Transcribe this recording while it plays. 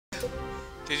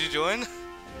Did you join?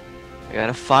 I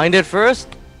gotta find it first.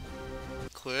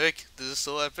 Quick, this is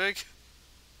so epic.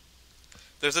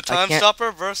 There's a time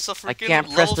stopper versus a freaking I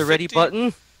can't press the ready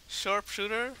button.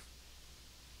 Sharpshooter.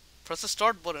 Press the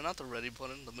start button, not the ready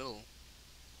button in the middle.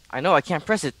 I know, I can't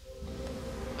press it.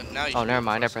 And now you oh, never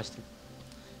mind, I pressed it.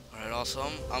 Alright,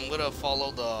 awesome. I'm gonna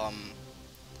follow the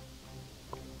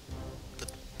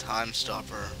time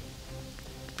stopper.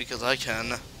 Because I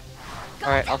can.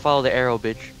 Alright, I'll follow the arrow,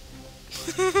 bitch.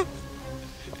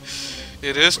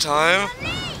 It is time.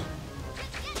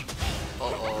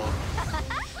 Uh-oh.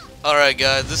 Alright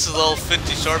guys, this is level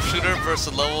 50 sharpshooter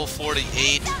versus level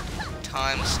 48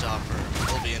 time stopper.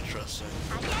 It'll be interesting.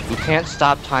 You can't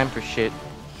stop time for shit.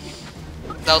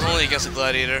 That was only against a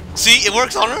gladiator. See, it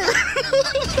works on her!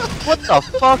 What the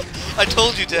fuck? I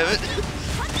told you, damn it.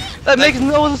 That makes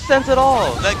no sense at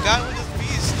all. That guy with his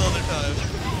beast the other time.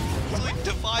 It's like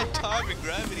defied time and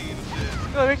gravity and shit.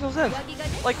 No, it makes no sense.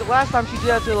 Like the last time she did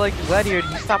that to like the gladiator,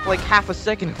 he stopped for like half a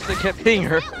second and still kept hitting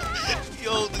her.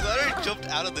 Yo, the gladiator jumped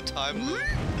out of the time loop.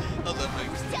 How's that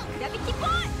make?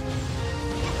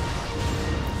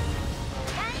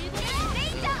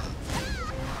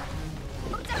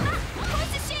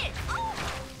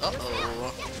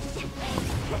 Uh-oh.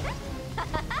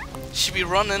 She be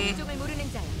running.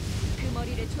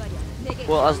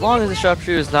 Well, as long as the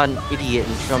sharpshooter is not an idiot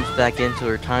and jumps back into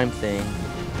her time thing.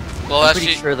 Well, I'm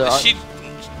pretty sure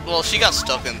she got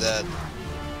stuck in that.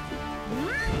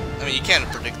 I mean, you can't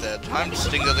predict that. Time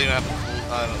sting doesn't even have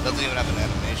an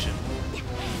animation.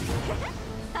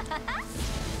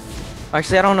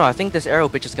 Actually, I don't know. I think this arrow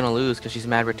bitch is gonna lose because she's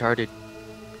mad retarded.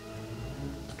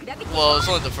 Well, it's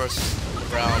only the first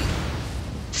round.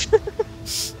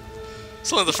 It's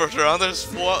only the first round. There's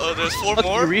four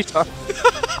more. Retard.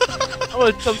 I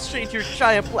want to jump straight to your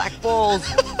giant black balls.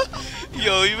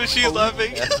 Yo, even she's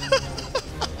laughing.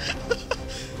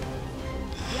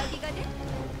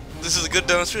 This is a good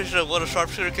demonstration of what a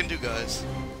sharpshooter can do, guys.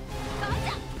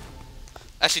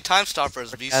 Actually, time stopper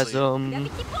is beastly.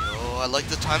 Oh, I like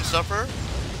the time stopper.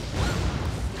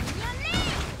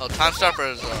 Oh, time stopper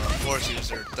is force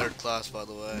user, 3rd class, by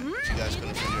the way. If you guys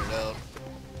couldn't figure it out.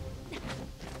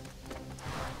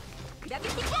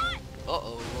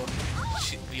 Uh-oh.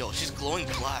 Yo, she's glowing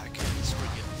black. It's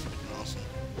freaking awesome.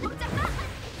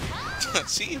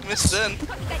 See, you missed then.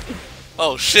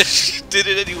 Oh shit, she did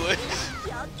it anyway.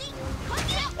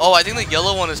 Oh, I think the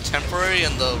yellow one is temporary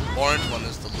and the orange one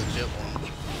is the legit one.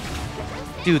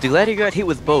 Dude, the gladiator got hit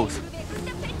with both.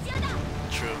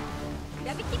 True.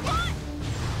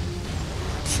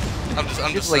 I'm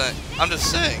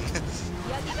just saying.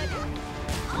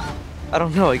 I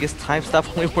don't know, I guess time stop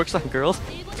only works on girls.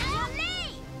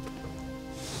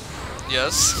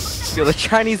 Yes. Yo, the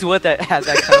Chinese what that has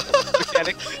that kind of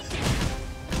mechanic.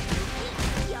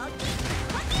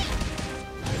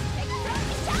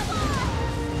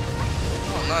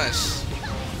 Oh, nice.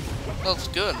 That was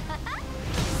good.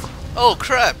 Oh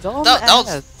crap! That was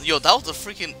a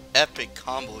freaking epic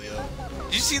combo, yo.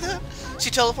 Did you see that? She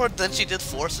teleported, then she did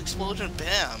force explosion.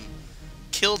 Bam!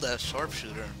 Killed that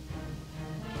sharpshooter.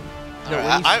 No,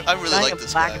 right, I really like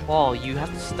this black guy. ball, you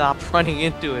have to stop running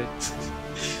into it.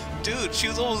 Dude, she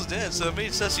was almost dead, so it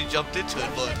made sense she jumped into it,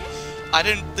 but I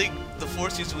didn't think the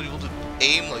force user would be able to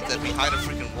aim like that behind a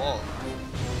freaking wall.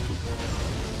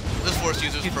 This force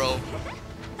user's pro.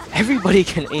 Everybody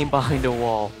can aim behind a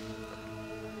wall.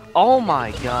 Oh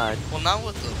my god. Well, not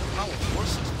with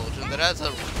force explosion. That has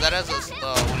a what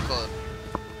do you call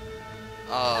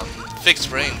it?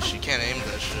 Fixed range. You can't aim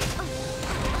that shit.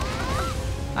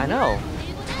 I know.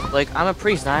 Like, I'm a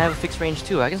priest and I have a fixed range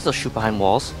too. I can still shoot behind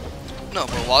walls. No,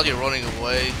 but while you're running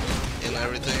away and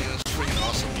everything, it's freaking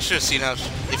awesome. You should have seen how,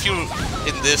 if you were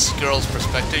in this girl's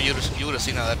perspective, you would have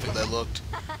seen how epic that looked.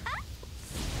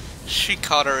 She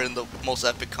caught her in the most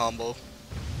epic combo.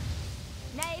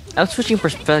 I'm switching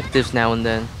perspectives now and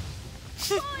then.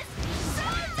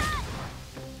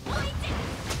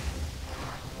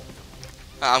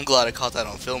 I'm glad I caught that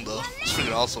on film though. It's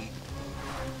freaking awesome.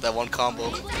 That one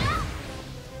combo.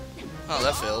 Oh,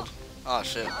 that failed. Oh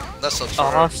shit. That sucks for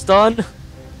her. Stun?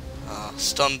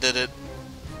 Stun did it.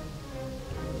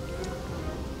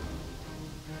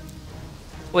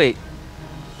 Wait.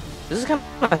 This is kind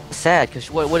of sad,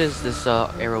 because what is this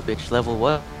arrow bitch? Level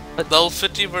what? Level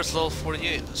 50 versus level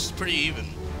 48. This is pretty even.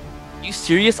 You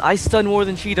serious? I stun more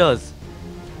than she does.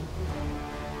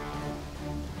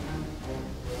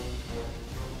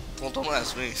 Well, don't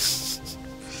ask me.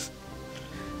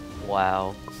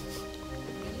 Wow.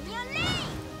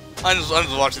 I'm just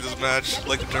watching this match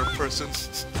like a dirt person.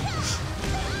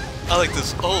 I like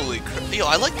this. Holy crap. Yo,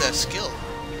 I like that skill.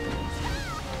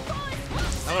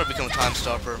 I I'm gonna become a time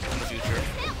stopper in the future.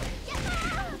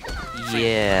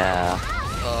 Yeah.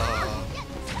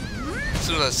 As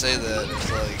soon as I say that,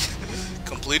 it's like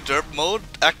complete derp mode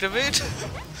activate.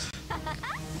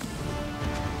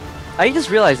 I just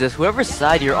realized this. Whoever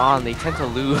side you're on, they tend to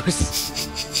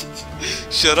lose.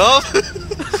 Shut up.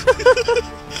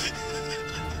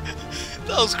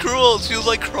 That was cruel. She was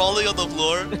like crawling on the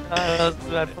floor. That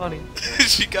was mad funny.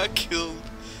 She got killed.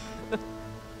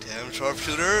 Damn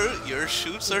sharpshooter, your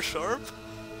shoots are sharp.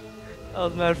 That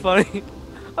was mad funny.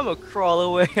 I'm gonna crawl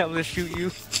away. I'm gonna shoot you.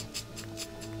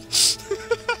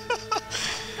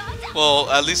 Well,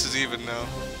 at least it's even now.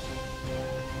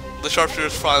 The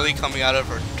sharpshooter's finally coming out of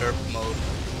her derp mode.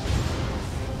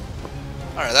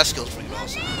 Alright, that skill's pretty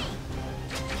awesome.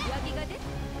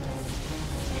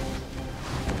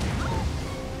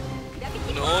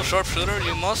 No, sharpshooter,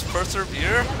 you must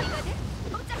persevere.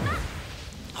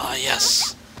 Ah,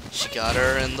 yes. She got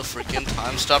her in the freaking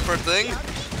time stopper thing.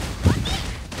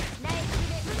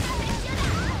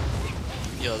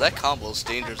 Yo, that combo's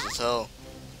dangerous as hell.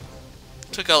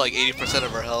 Took out like 80%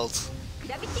 of her health.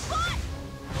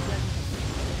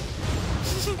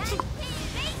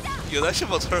 Yo, that shit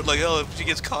must hurt like hell if she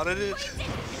gets caught in it.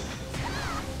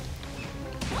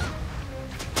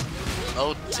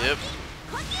 Oh, dip.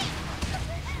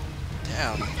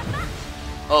 Damn.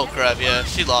 Oh crap, yeah,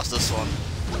 she lost this one.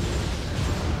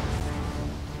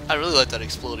 I really like that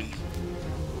exploding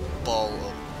ball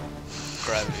of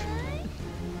gravity.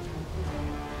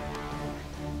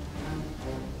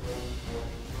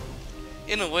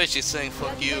 In a way, she's saying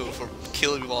fuck you for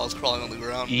killing me while I was crawling on the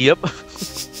ground. Yep.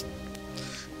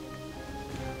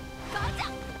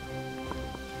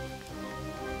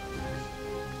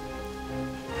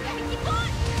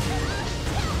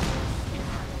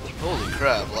 Holy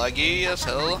crap, laggy as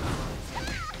hell.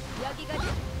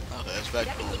 Okay, it's back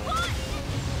to normal.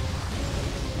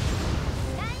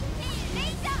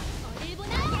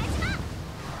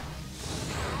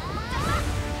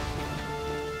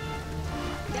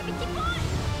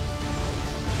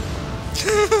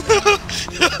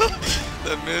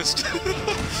 That missed.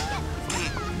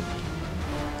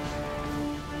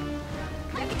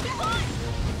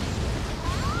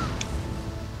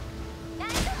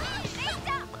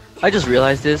 I just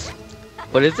realized this,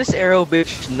 but if this arrow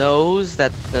bitch knows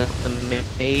that the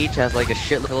mage has like a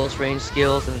shitload of close range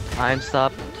skills and time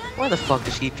stop, why the fuck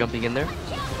does she keep jumping in there?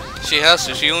 She has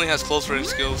to, she only has close range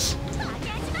skills.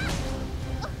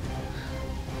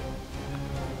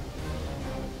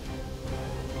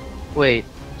 Wait,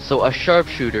 so a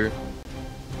sharpshooter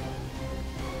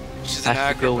She's an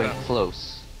has to go in acrobat.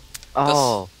 close.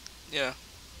 Oh. Yeah.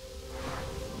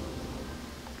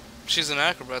 She's an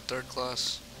acrobat 3rd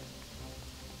class.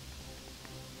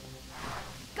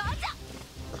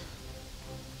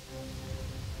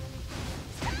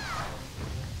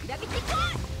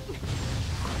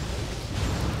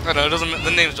 I know, it doesn't.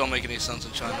 The names don't make any sense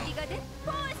in China.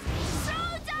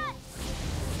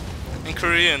 In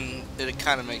Korean, it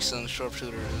kind of makes sense.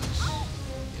 Sharpshooter is,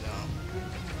 you know,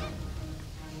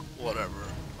 whatever.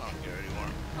 I don't care anymore.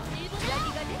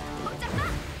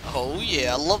 Oh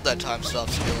yeah, I love that time stop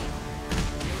skill.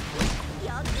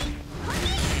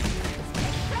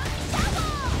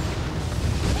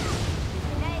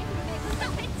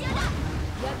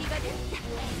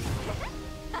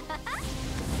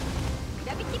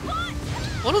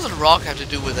 What does a rock have to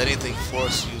do with anything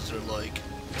Force user like?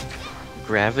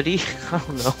 Gravity? I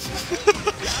don't know.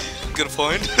 Good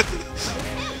point.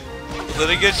 But then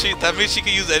again, that means she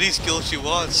can use any skill she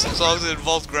wants as long as it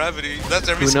involves gravity. That's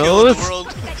every Who skill in knows? the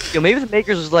world. Yo, maybe the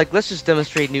makers was like, let's just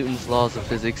demonstrate Newton's laws of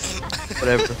physics.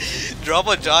 Whatever. Drop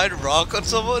a giant rock on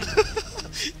someone?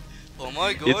 Oh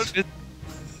my god.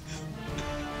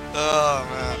 Oh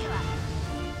man.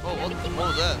 Oh, what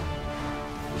was that?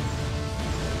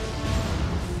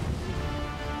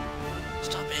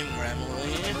 Stop aiming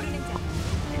randomly.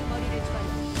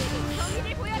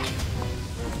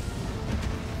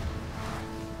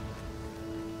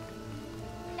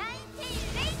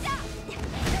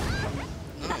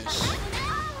 Nice.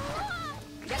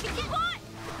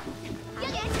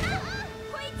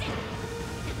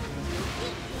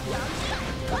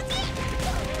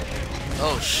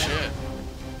 Oh shit.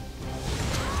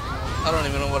 I don't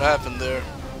even know what happened there.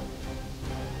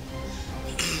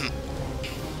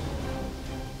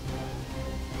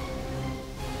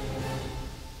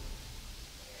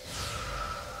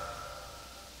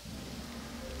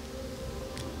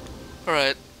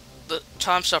 Alright, the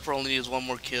time stopper only needs 1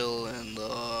 more kill and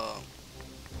the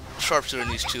sharpshooter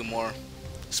needs 2 more.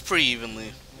 It's pretty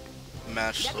evenly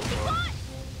matched so far.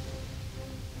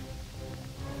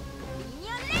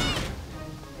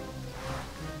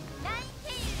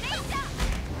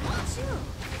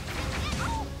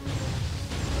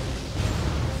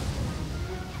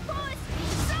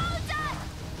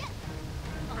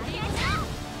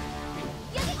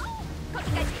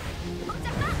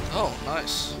 Oh,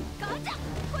 nice.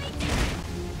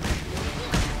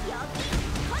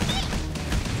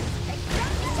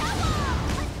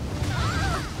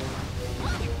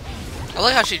 I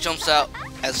like how she jumps out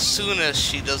as soon as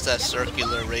she does that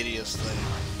circular radius thing,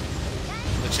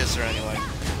 which hits her anyway.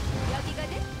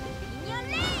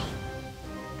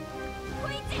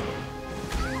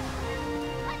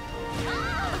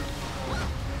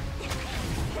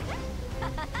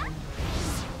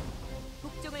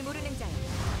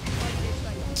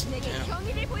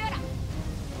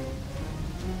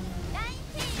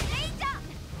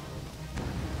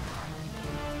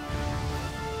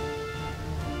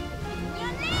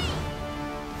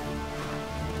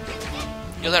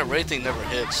 Yo, that raid thing never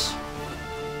hits.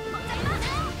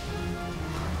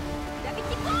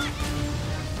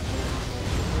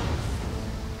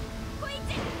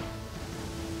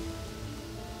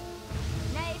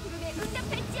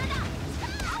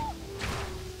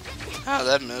 Ah,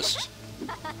 that missed.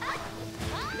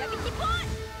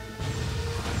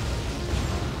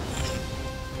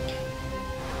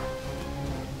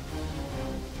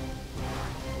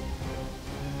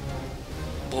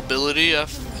 Mobility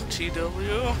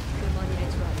FTW.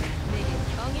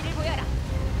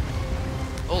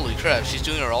 Holy crap, she's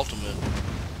doing her ultimate.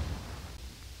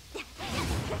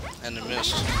 And it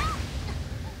missed.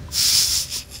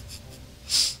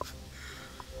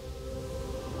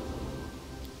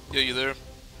 Yo, you there?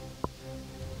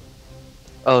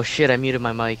 Oh shit, I muted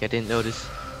my mic, I didn't notice.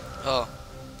 Oh.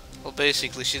 Well,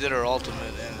 basically, she did her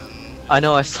ultimate and... I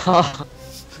know, I saw.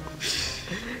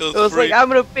 It was like, I'm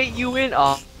gonna bait you in.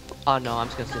 Oh no, I'm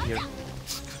just gonna sit here.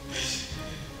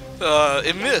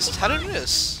 It missed. How did it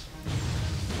miss?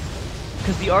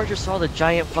 Because the archer saw the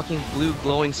giant fucking blue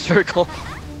glowing circle.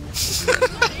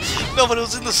 No, but it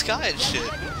was in the sky and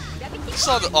shit. You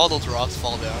saw all those rocks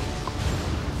fall down.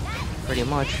 Pretty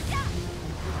much.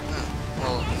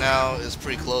 Well, now it's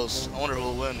pretty close. I wonder who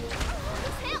will win.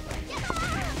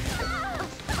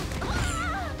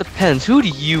 Depends. Who do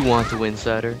you want to win,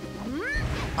 Saturn?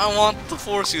 I want the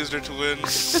Force user to win. And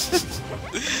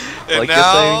well, I now, guess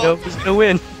I know who's gonna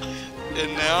win.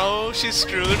 And now she's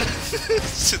screwed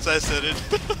since I said it.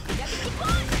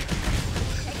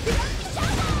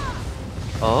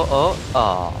 Oh.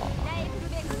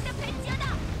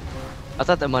 I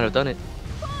thought that might have done it.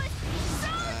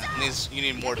 You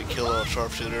need more to kill a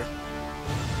sharpshooter.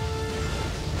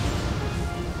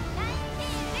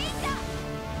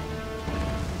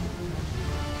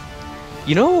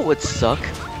 You know what would suck?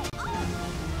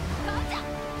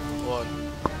 What?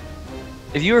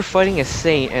 If you were fighting a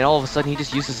Saint and all of a sudden he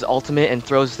just uses his ultimate and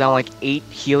throws down like 8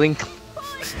 healing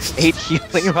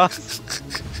rods.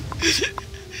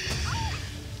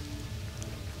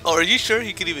 Oh, are you sure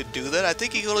he could even do that? I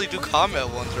think he can only do combat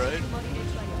ones, right?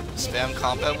 Spam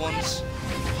combat ones?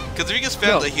 Because if you can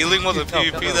spam the healing ones in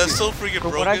PvP, that's so freaking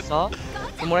broken.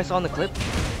 From what I saw in the clip,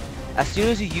 as soon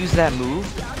as you use that move,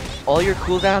 all your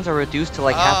cooldowns are reduced to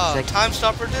like half a second. Time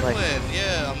Stopper did win.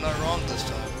 Yeah, I'm not wrong this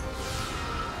time.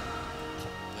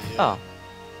 Yeah. Oh.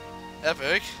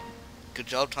 Epic. Good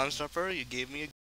job, Time Stopper. You gave me a